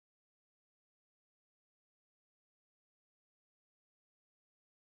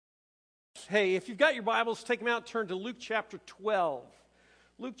Hey, if you've got your Bibles, take them out, turn to Luke chapter 12.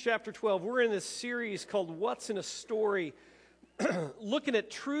 Luke chapter 12. We're in this series called What's in a Story, looking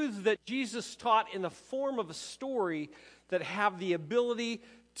at truths that Jesus taught in the form of a story that have the ability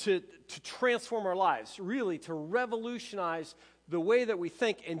to transform our lives, really to revolutionize the way that we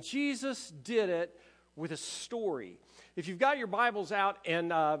think. And Jesus did it with a story. If you've got your Bibles out,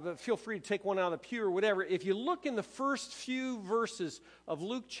 and feel free to take one out of the pew or whatever, if you look in the first few verses of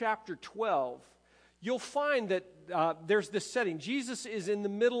Luke chapter 12, you'll find that there's this setting. Jesus is in the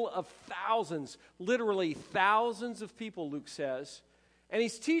middle of thousands, literally thousands of people, Luke says, and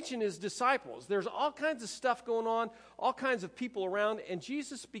he's teaching his disciples. There's all kinds of stuff going on, all kinds of people around, and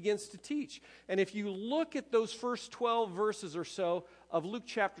Jesus begins to teach. And if you look at those first 12 verses or so of Luke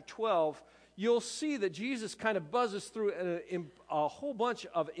chapter 12, you'll see that Jesus kind of buzzes through a whole bunch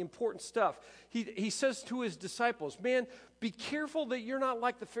of important stuff. He says to his disciples, man, be careful that you're not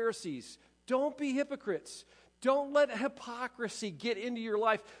like the Pharisees. Don't be hypocrites. Don't let hypocrisy get into your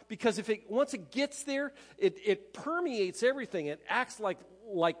life, because once it gets there, it permeates everything. It acts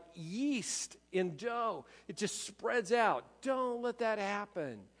like yeast in dough. It just spreads out. Don't let that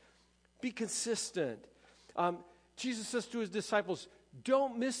happen. Be consistent. Jesus says to his disciples,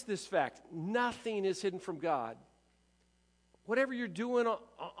 don't miss this fact. Nothing is hidden from God. Whatever you're doing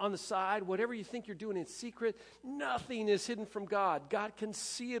on the side, whatever you think you're doing in secret, nothing is hidden from God. God can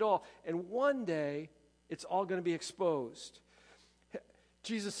see it all. And one day, it's all going to be exposed.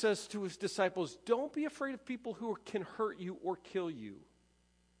 Jesus says to his disciples, don't be afraid of people who can hurt you or kill you,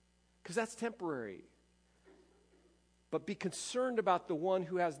 because that's temporary. But be concerned about the one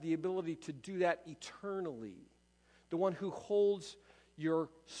who has the ability to do that eternally, the one who holds your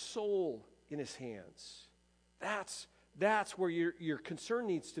soul in his hands. That's where your concern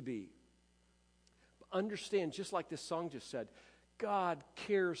needs to be. Understand, just like this song just said, God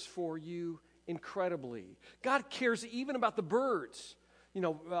cares for you incredibly. God cares even about the birds.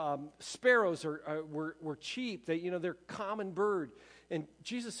 Sparrows were cheap. They're common bird. And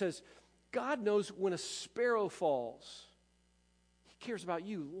Jesus says, God knows when a sparrow falls. He cares about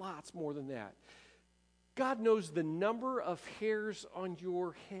you lots more than that. God knows the number of hairs on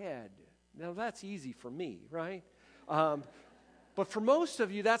your head. Now, that's easy for me, right? But for most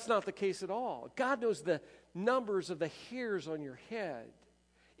of you, that's not the case at all. God knows the numbers of the hairs on your head.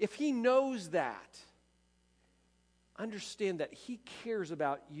 If he knows that, understand that he cares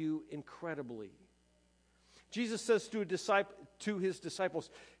about you incredibly. Jesus says to his disciples,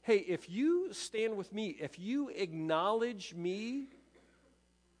 hey, if you stand with me, if you acknowledge me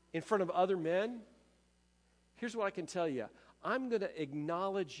in front of other men, here's what I can tell you. I'm going to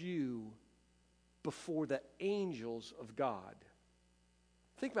acknowledge you before the angels of God.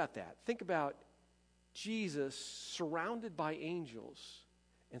 Think about that. Think about Jesus surrounded by angels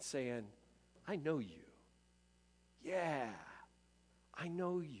and saying, I know you. Yeah, I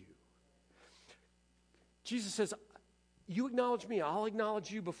know you. Jesus says, you acknowledge me, I'll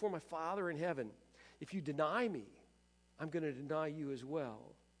acknowledge you before my Father in heaven. If you deny me, I'm going to deny you as well.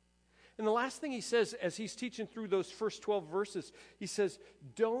 And the last thing he says as he's teaching through those first 12 verses, he says,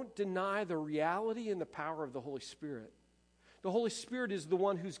 don't deny the reality and the power of the Holy Spirit. The Holy Spirit is the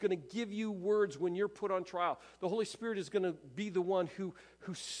one who's going to give you words when you're put on trial. The Holy Spirit is going to be the one who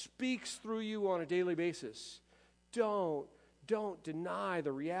speaks through you on a daily basis. Don't deny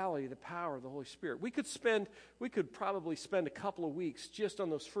the reality, the power of the Holy Spirit. We could probably spend a couple of weeks just on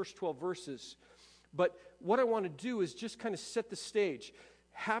those first 12 verses. But what I want to do is just kind of set the stage.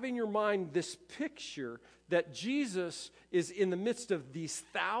 Have in your mind this picture that Jesus is in the midst of these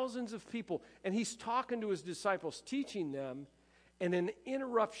thousands of people, and he's talking to his disciples, teaching them, and an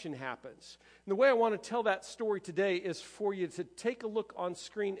interruption happens. And the way I want to tell that story today is for you to take a look on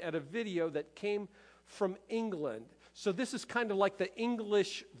screen at a video that came from England. So this is kind of like the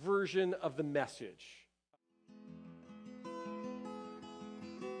English version of the message.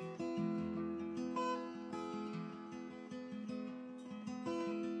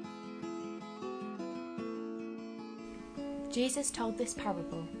 Jesus told this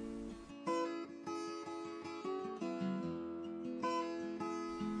parable.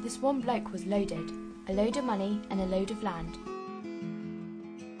 This one bloke was loaded, a load of money and a load of land.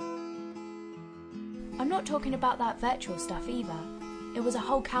 I'm not talking about that virtual stuff either. It was a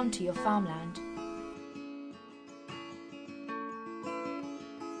whole county of farmland.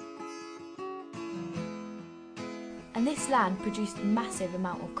 And this land produced a massive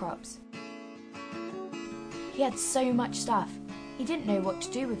amount of crops. He had so much stuff, he didn't know what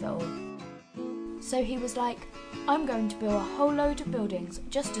to do with it all. So he was like, I'm going to build a whole load of buildings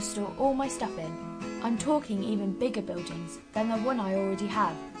just to store all my stuff in. I'm talking even bigger buildings than the one I already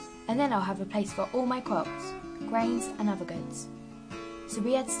have. and then I'll have a place for all my crops, grains and other goods. So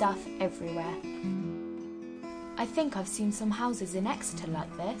we had stuff everywhere. I think I've seen some houses in Exeter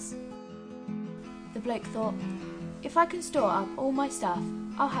like this. The bloke thought, if I can store up all my stuff,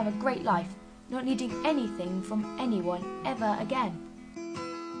 I'll have a great life, not needing anything from anyone ever again.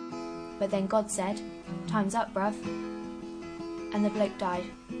 But then God said, time's up, bruv. And the bloke died.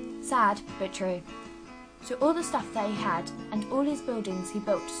 Sad, but true. So all the stuff that he had and all his buildings he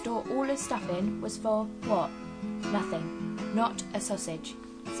built to store all his stuff in was for what? Nothing. Not a sausage.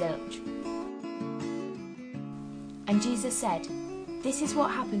 Zilch. And Jesus said, this is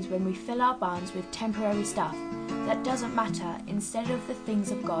what happens when we fill our barns with temporary stuff that doesn't matter instead of the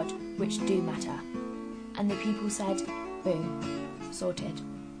things of God which do matter. And the people said, boom, sorted.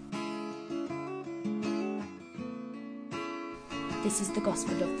 This is the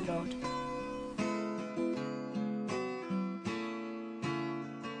gospel of the Lord.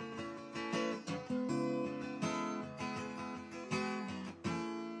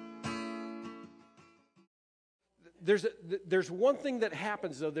 There's one thing that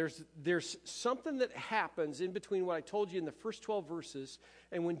happens, though. There's something that happens in between what I told you in the first 12 verses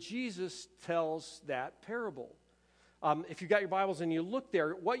and when Jesus tells that parable. If you've got your Bibles and you look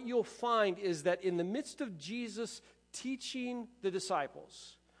there, what you'll find is that in the midst of Jesus teaching the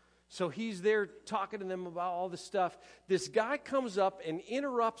disciples, so he's there talking to them about all this stuff, this guy comes up and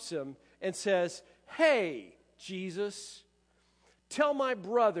interrupts him and says, hey, Jesus, tell my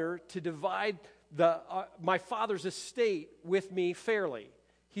brother to divide my father's estate with me fairly.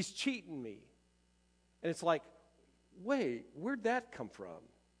 He's cheating me. And it's like, wait, where'd that come from?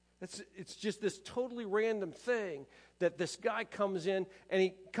 It's just this totally random thing that this guy comes in and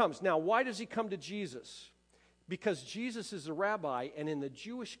he comes. Now, why does he come to Jesus? Because Jesus is a rabbi, and in the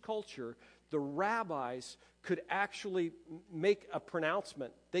Jewish culture, the rabbis could actually make a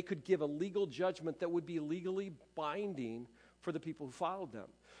pronouncement. They could give a legal judgment that would be legally binding for the people who followed them.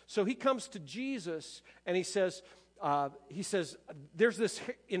 So he comes to Jesus and he says, there's this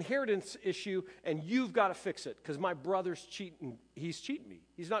inheritance issue and you've got to fix it because my brother's cheating. He's cheating me.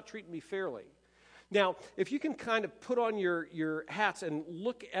 He's not treating me fairly. Now, if you can kind of put on your hats and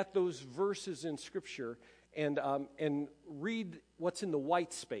look at those verses in Scripture and read what's in the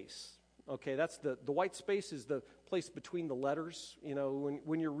white space. Okay, that's the white space is the place between the letters, you know,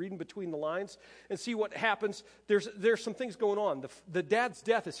 when you're reading between the lines, and see what happens. There's some things going on. The dad's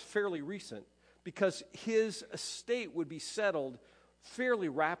death is fairly recent because his estate would be settled fairly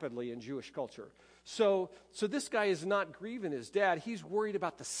rapidly in Jewish culture. So this guy is not grieving his dad. He's worried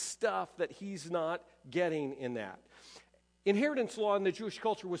about the stuff that he's not getting in that. Inheritance law in the Jewish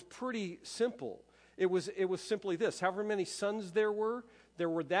culture was pretty simple. It was simply this. However many sons there were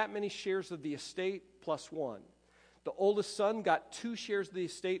that many shares of the estate plus one. The oldest son got 2 shares of the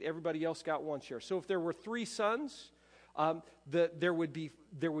estate. Everybody else got 1 share. So if there were 3 sons, there would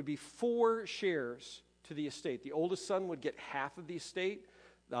be 4 shares to the estate. The oldest son would get half of the estate.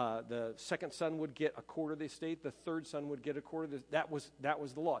 The second son would get a quarter of the estate. The third son would get a quarter. That was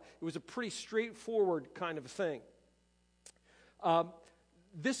the law. It was a pretty straightforward kind of thing.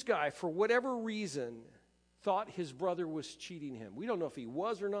 This guy, for whatever reason, thought his brother was cheating him. We don't know if he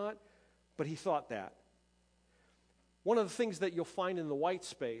was or not, but he thought that. One of the things that you'll find in the white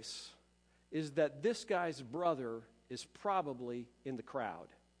space is that this guy's brother is probably in the crowd.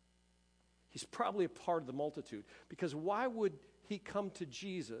 He's probably a part of the multitude. Because why would he come to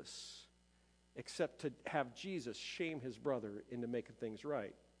Jesus except to have Jesus shame his brother into making things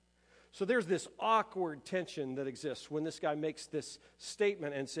right? So there's this awkward tension that exists when this guy makes this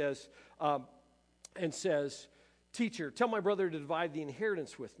statement and says, "Teacher, tell my brother to divide the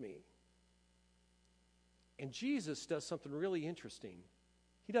inheritance with me." And Jesus does something really interesting.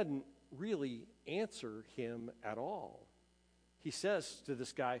 He doesn't really answer him at all. He says to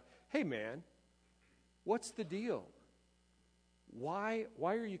this guy, "Hey man, what's the deal? Why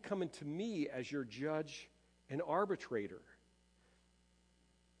are you coming to me as your judge and arbitrator?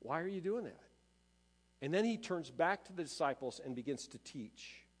 Why are you doing that?" And then he turns back to the disciples and begins to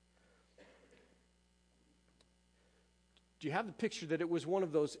teach. Do you have the picture that it was one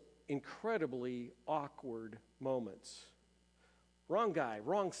of those incredibly awkward moments? Wrong guy,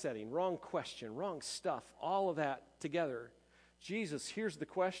 wrong setting, wrong question, wrong stuff, all of that together. Jesus hears the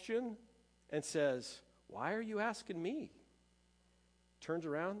question and says, "Why are you asking me?" Turns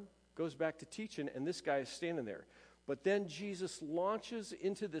around, goes back to teaching, and this guy is standing there. But then Jesus launches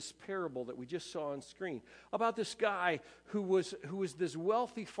into this parable that we just saw on screen about this guy who was this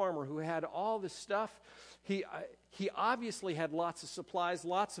wealthy farmer who had all this stuff. He obviously had lots of supplies,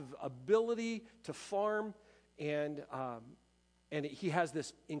 lots of ability to farm, and And he has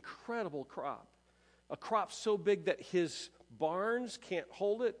this incredible crop, a crop so big that his barns can't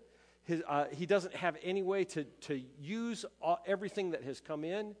hold it. He doesn't have any way to use everything that has come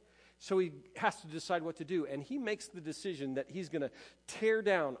in. So he has to decide what to do. And he makes the decision that he's going to tear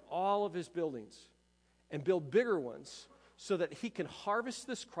down all of his buildings and build bigger ones so that he can harvest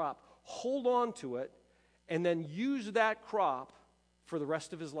this crop, hold on to it, and then use that crop for the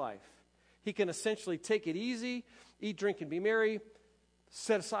rest of his life. He can essentially take it easy, eat, drink, and be merry,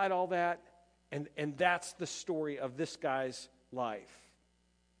 set aside all that, and that's the story of this guy's life.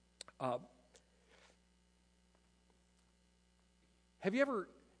 Have you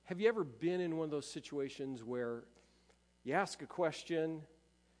ever been in one of those situations where you ask a question,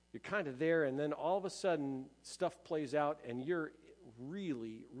 you're kind of there, and then all of a sudden stuff plays out and you're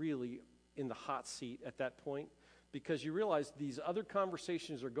really, really in the hot seat at that point because you realize these other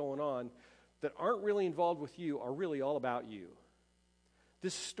conversations are going on that aren't really involved with you are really all about you.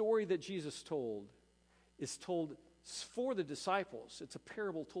 This story that Jesus told is told for the disciples. It's a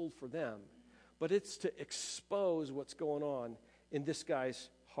parable told for them, but it's to expose what's going on in this guy's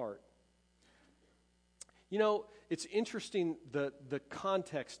heart. You know, it's interesting the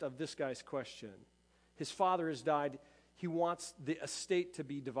context of this guy's question. His father has died. He wants the estate to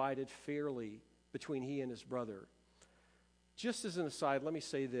be divided fairly between he and his brother. Just as an aside, let me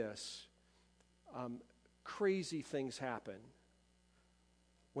say this. Crazy things happen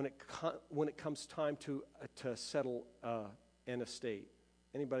when it comes time to settle an estate.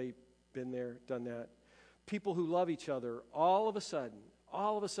 Anybody been there, done that? People who love each other, all of a sudden,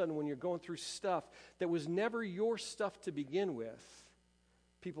 when you're going through stuff that was never your stuff to begin with,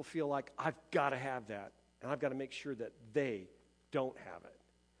 people feel like, I've got to have that, and I've got to make sure that they don't have it.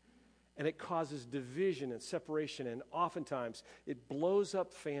 And it causes division and separation, and oftentimes it blows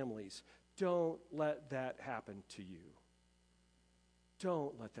up families. Don't let that happen to you.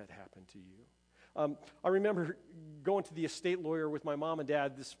 Don't let that happen to you. I remember going to the estate lawyer with my mom and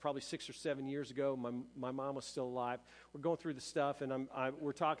dad. This is probably 6 or 7 years ago. My mom was still alive. We're going through the stuff, and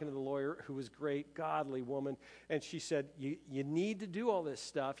we're talking to the lawyer, who was great, godly woman. And she said, you need to do all this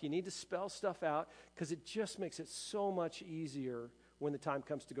stuff. You need to spell stuff out because it just makes it so much easier when the time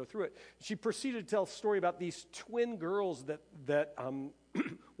comes to go through it. She proceeded to tell a story about these twin girls that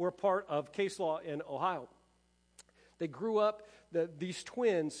were a part of case law in Ohio. They grew up, these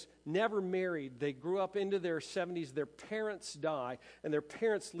twins never married. They grew up into their 70s. Their parents die, and their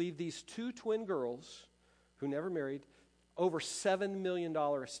parents leave these two twin girls who never married over $7 million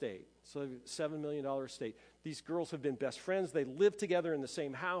estate. So $7 million estate. These girls have been best friends. They live together in the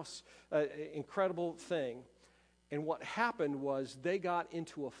same house. Incredible thing. And what happened was they got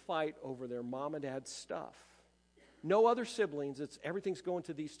into a fight over their mom and dad's stuff. No other siblings. Everything's going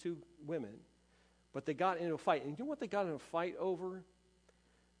to these two women. But they got into a fight. And you know what they got in a fight over?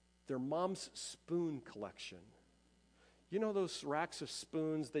 Their mom's spoon collection. You know those racks of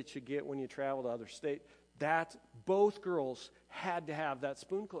spoons that you get when you travel to other states? Both girls had to have that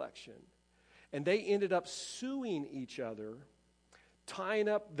spoon collection. And they ended up suing each other, tying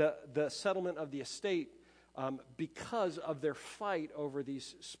up the settlement of the estate because of their fight over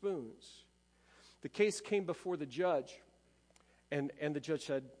these spoons. The case came before the judge, and the judge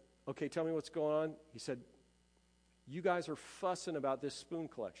said, okay, tell me what's going on. He said, you guys are fussing about this spoon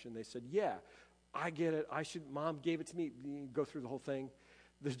collection. They said, yeah, I get it. Mom gave it to me. Go through the whole thing.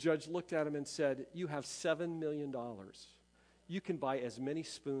 The judge looked at him and said, you have $7 million. You can buy as many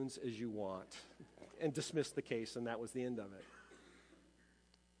spoons as you want. And dismissed the case, and that was the end of it.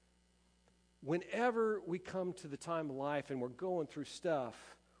 Whenever we come to the time of life and we're going through stuff,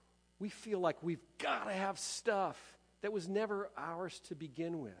 we feel like we've got to have stuff that was never ours to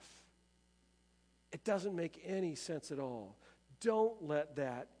begin with. It doesn't make any sense at all. Don't let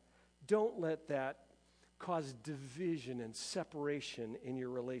that cause division and separation in your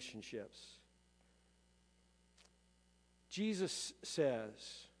relationships. Jesus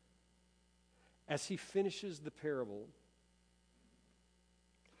says, as he finishes the parable,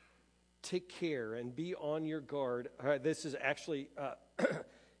 take care and be on your guard. This is actually,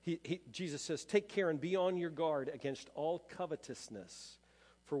 Jesus says, take care and be on your guard against all covetousness,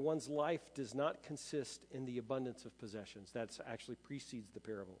 for one's life does not consist in the abundance of possessions. That actually precedes the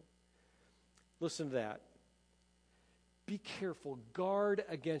parable. Listen to that. Be careful. Guard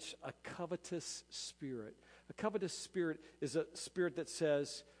against a covetous spirit. A covetous spirit is a spirit that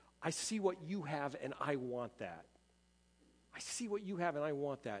says, I see what you have and I want that. I see what you have and I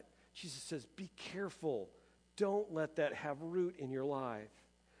want that. Jesus says, be careful. Don't let that have root in your life,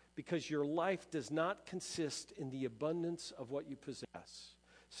 because your life does not consist in the abundance of what you possess.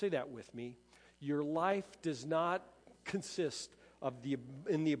 Say that with me. Your life does not consist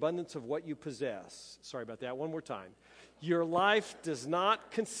in the abundance of what you possess. Sorry about that. One more time. Your life does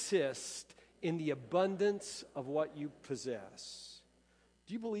not consist in the abundance of what you possess.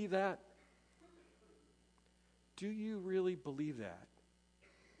 Do you believe that? Do you really believe that?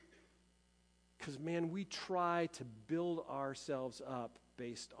 Because, man, we try to build ourselves up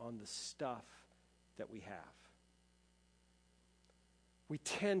based on the stuff that we have. We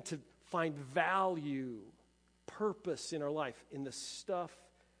tend to find value, purpose in our life in the stuff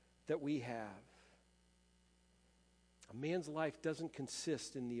that we have. A man's life doesn't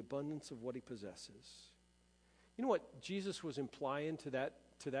consist in the abundance of what he possesses. You know what Jesus was implying to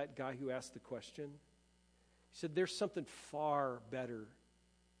that guy who asked the question? He said, there's something far better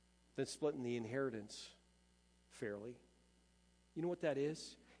than splitting the inheritance fairly. You know what that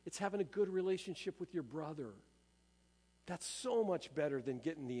is? It's having a good relationship with your brother. That's so much better than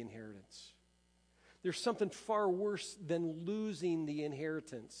getting the inheritance. There's something far worse than losing the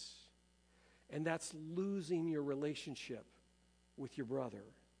inheritance, and that's losing your relationship with your brother.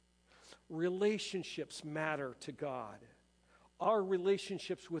 Relationships matter to God. Our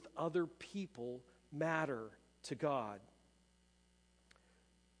relationships with other people matter to God.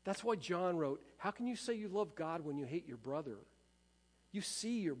 That's why John wrote, how can you say you love God when you hate your brother? You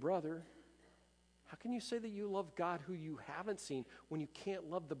see your brother. How can you say that you love God who you haven't seen when you can't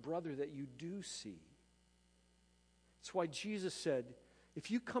love the brother that you do see? That's why Jesus said, if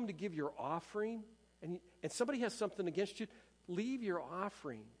you come to give your offering and somebody has something against you, leave your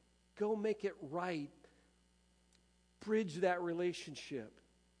offering. Go make it right. Bridge that relationship.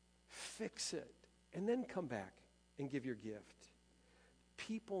 Fix it. And then come back and give your gift.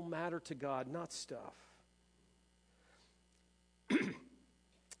 People matter to God, not stuff.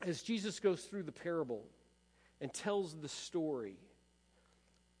 As Jesus goes through the parable and tells the story,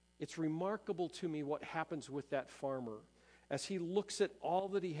 it's remarkable to me what happens with that farmer as he looks at all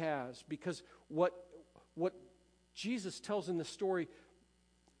that he has, because what Jesus tells in the story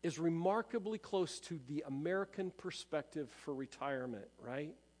is remarkably close to the American perspective for retirement,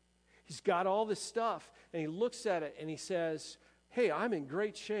 right? He's got all this stuff, and he looks at it and he says, hey, I'm in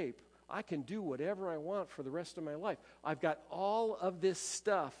great shape. I can do whatever I want for the rest of my life. I've got all of this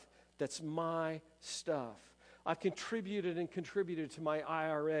stuff that's my stuff. I've contributed to my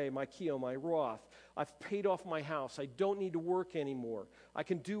IRA, my Keogh, my Roth. I've paid off my house. I don't need to work anymore. I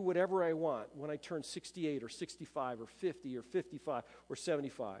can do whatever I want when I turn 68 or 65 or 50 or 55 or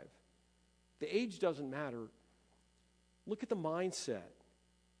 75. The age doesn't matter. Look at the mindset.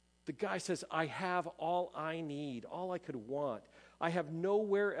 The guy says, I have all I need, all I could want. I have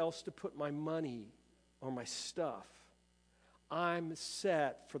nowhere else to put my money or my stuff. I'm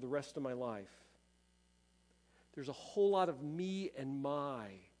set for the rest of my life. There's a whole lot of me and my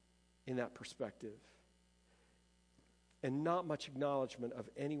in that perspective, and not much acknowledgement of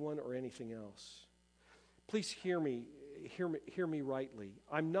anyone or anything else. Please hear me rightly.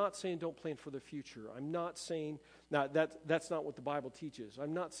 I'm not saying don't plan for the future. I'm not saying, now that's not what the Bible teaches.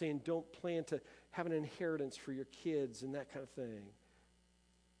 I'm not saying don't plan to have an inheritance for your kids and that kind of thing.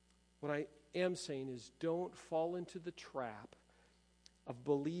 What I am saying is don't fall into the trap of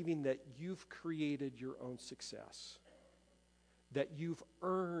believing that you've created your own success, that you've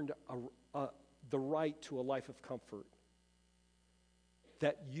earned the right to a life of comfort,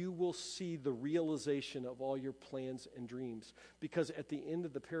 that you will see the realization of all your plans and dreams. Because at the end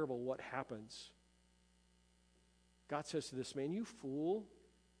of the parable, what happens? God says to this man, you fool,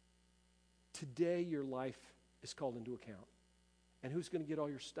 today your life is called into account. And who's going to get all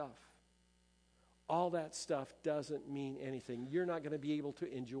your stuff? All that stuff doesn't mean anything. You're not going to be able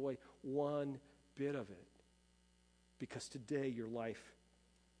to enjoy one bit of it, because today your life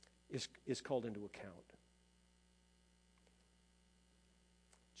is called into account.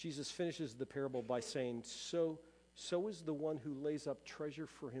 Jesus finishes the parable by saying, so is the one who lays up treasure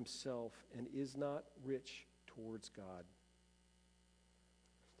for himself and is not rich towards God.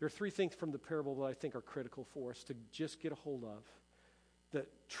 There are three things from the parable that I think are critical for us to just get a hold of. The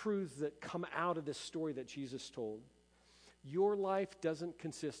truths that come out of this story that Jesus told. Your life doesn't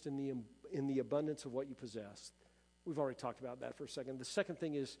consist in the abundance of what you possess. We've already talked about that for a second. The second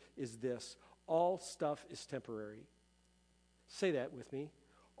thing is this. All stuff is temporary. Say that with me.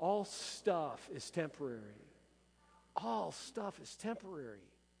 All stuff is temporary. All stuff is temporary.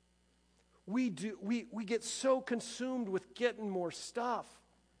 We get so consumed with getting more stuff,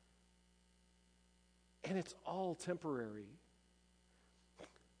 and it's all temporary.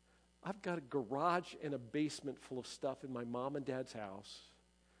 I've got a garage and a basement full of stuff in my mom and dad's house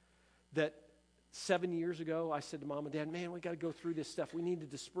that 7 years ago I said to mom and dad, man, we got to go through this stuff. We need to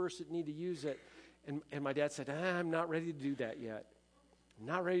disperse it, need to use it. And my dad said, I'm not ready to do that yet. I'm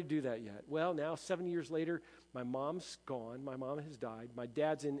not ready to do that yet. Well, now 7 years later, my mom's gone. My mom has died. My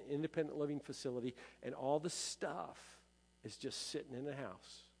dad's in an independent living facility, and all the stuff is just sitting in the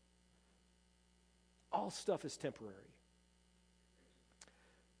house. All stuff is temporary.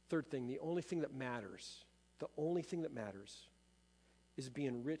 Third thing, the only thing that matters is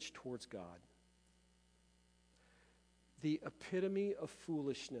being rich towards God. The epitome of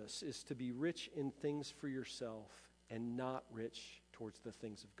foolishness is to be rich in things for yourself and not rich towards the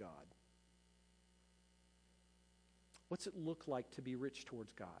things of God. What's it look like to be rich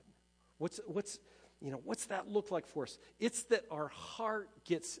towards God? What's that look like for us? It's that our heart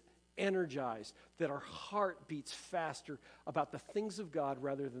gets energized, that our heart beats faster about the things of God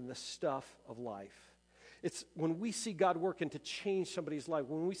rather than the stuff of life. It's when we see God working to change somebody's life,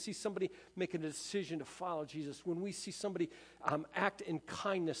 when we see somebody making a decision to follow Jesus, when we see somebody act in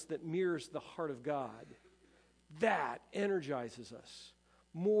kindness that mirrors the heart of God, that energizes us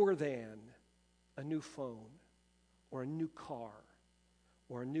more than a new phone or a new car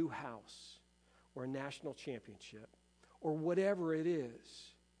or a new house or a national championship or whatever it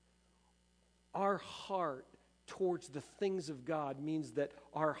is. Our heart towards the things of God means that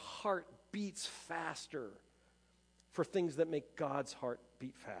our heart beats faster for things that make God's heart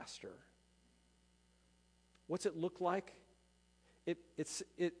beat faster. What's it look like? It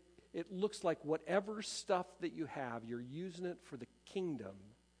looks like whatever stuff that you have, you're using it for the kingdom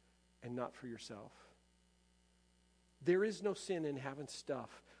and not for yourself. There is no sin in having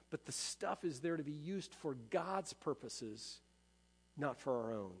stuff, but the stuff is there to be used for God's purposes, not for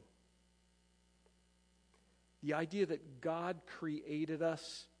our own. The idea that God created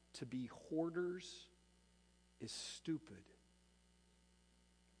us to be hoarders is stupid.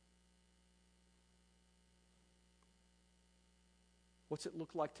 What's it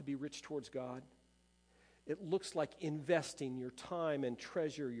look like to be rich towards God? It looks like investing your time and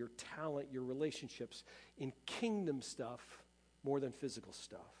treasure, your talent, your relationships in kingdom stuff more than physical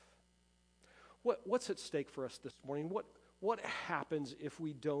stuff. What's at stake for us this morning? What happens if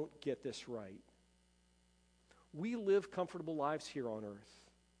we don't get this right? We live comfortable lives here on earth,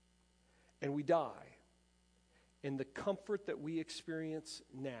 and we die. And the comfort that we experience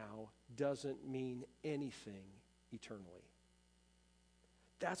now doesn't mean anything eternally.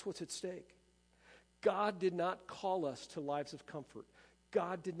 That's what's at stake. God did not call us to lives of comfort.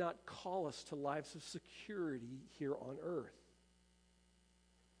 God did not call us to lives of security here on earth.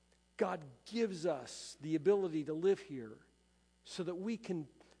 God gives us the ability to live here so that we can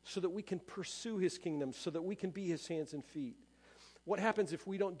pursue his kingdom, so that we can be his hands and feet. What happens if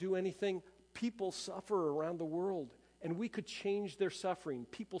we don't do anything? People suffer around the world, and we could change their suffering.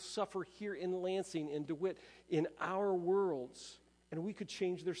 People suffer here in Lansing and DeWitt, in our worlds, and we could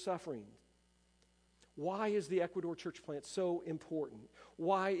change their suffering. Why is the Ecuador church plant so important?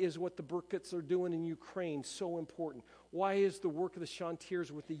 Why is what the Burkitts are doing in Ukraine so important? Why is the work of the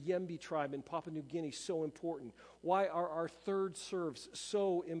Shantirs with the Yembi tribe in Papua New Guinea so important? Why are our third serves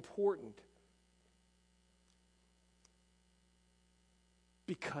so important?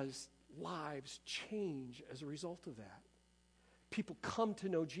 Because lives change as a result of that. People come to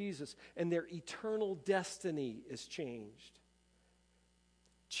know Jesus, and their eternal destiny is changed.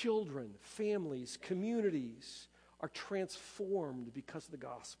 Children, families, communities are transformed because of the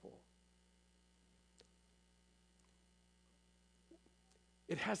gospel.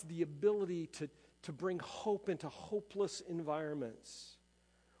 It has the ability to bring hope into hopeless environments.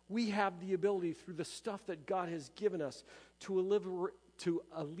 We have the ability, through the stuff that God has given us, to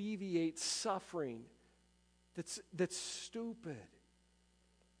alleviate suffering that's stupid,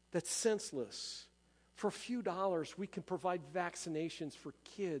 that's senseless. For a few dollars, we can provide vaccinations for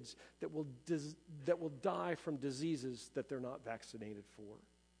kids that will die from diseases that they're not vaccinated for.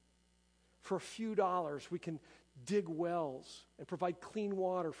 For a few dollars, we can dig wells and provide clean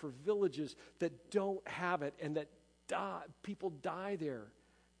water for villages that don't have it and that people die there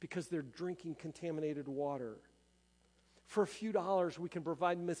because they're drinking contaminated water. For a few dollars, we can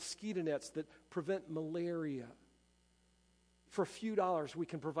provide mosquito nets that prevent malaria. For a few dollars, we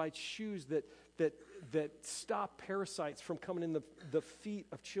can provide shoes that stop parasites from coming in the feet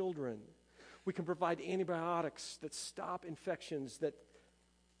of children. We can provide antibiotics that stop infections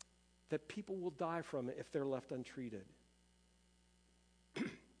that people will die from if they're left untreated.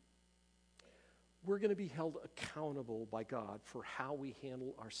 We're going to be held accountable by God for how we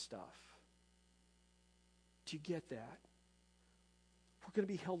handle our stuff. Do you get that? We're going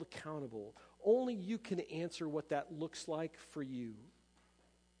to be held accountable. Only you can answer what that looks like for you.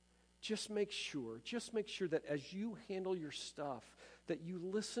 Just make sure that as you handle your stuff, that you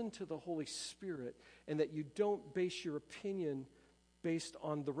listen to the Holy Spirit and that you don't base your opinion based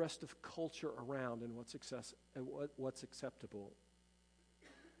on the rest of culture around and what's acceptable.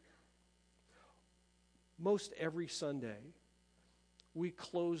 Most every Sunday, we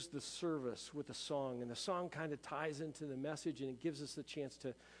close the service with a song, and the song kind of ties into the message, and it gives us the chance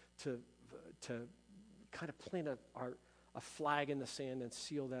to kind of plant a flag in the sand and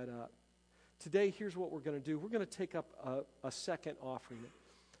seal that up. Today, here's what we're going to do. We're going to take up a second offering.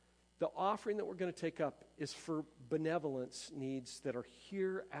 The offering that we're going to take up is for benevolence needs that are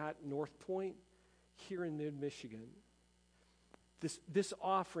here at North Point, here in mid-Michigan. This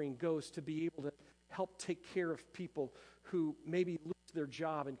offering goes to be able to help take care of people who maybe lose their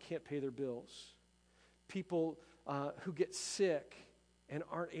job and can't pay their bills. People who get sick and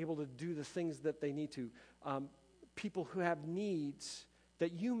aren't able to do the things that they need to. People who have needs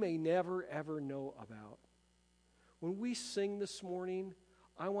that you may never, ever know about. When we sing this morning,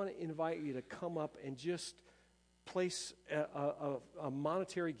 I want to invite you to come up and just place a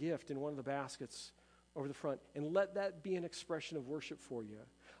monetary gift in one of the baskets over the front and let that be an expression of worship for you.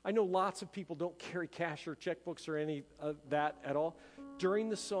 I know lots of people don't carry cash or checkbooks or any of that at all. During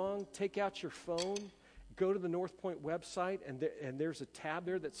the song, take out your phone, go to the North Point website, and there's a tab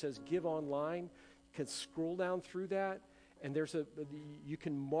there that says Give Online. You can scroll down through that, and you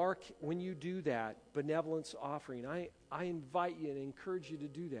can mark when you do that benevolence offering. I invite you and encourage you to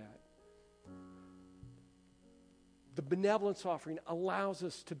do that. The benevolence offering allows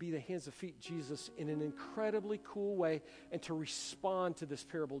us to be the hands and feet of Jesus in an incredibly cool way and to respond to this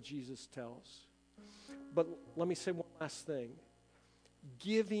parable Jesus tells. But let me say one last thing.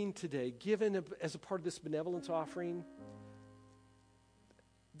 Giving today, given as a part of this benevolence offering,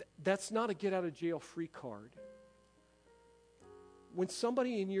 that's not a get-out-of-jail-free card. When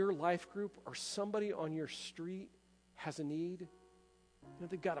somebody in your life group or somebody on your street has a need,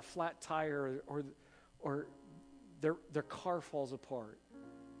 they've got a flat tire or their car falls apart,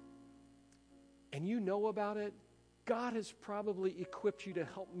 and you know about it, God has probably equipped you to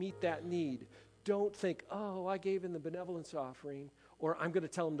help meet that need. Don't think, oh, I gave in the benevolence offering, or I'm going to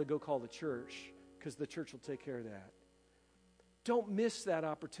tell them to go call the church because the church will take care of that. Don't miss that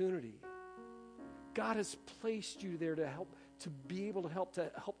opportunity. God has placed you there to be able to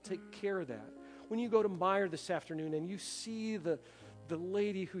help take care of that. When you go to Meijer this afternoon and you see the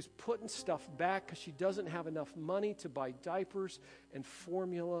lady who's putting stuff back because she doesn't have enough money to buy diapers and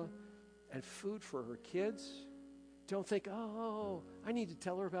formula and food for her kids, don't think, oh, I need to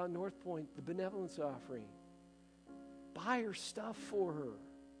tell her about North Point, the benevolence offering. Buy her stuff for her.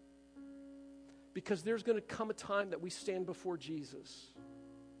 Because there's going to come a time that we stand before Jesus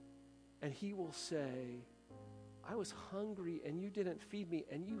and he will say, I was hungry and you didn't feed me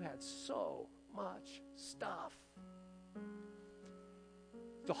and you had so much stuff.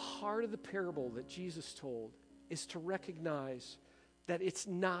 The heart of the parable that Jesus told is to recognize that it's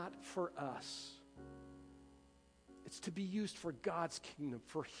not for us. It's to be used for God's kingdom,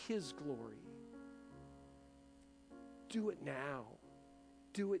 for his glory. Do it now.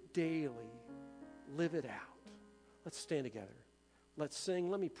 Do it daily. Live it out. Let's stand together. Let's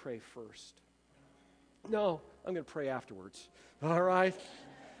sing. Let me pray first. No, I'm going to pray afterwards. All right?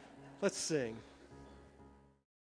 Let's sing.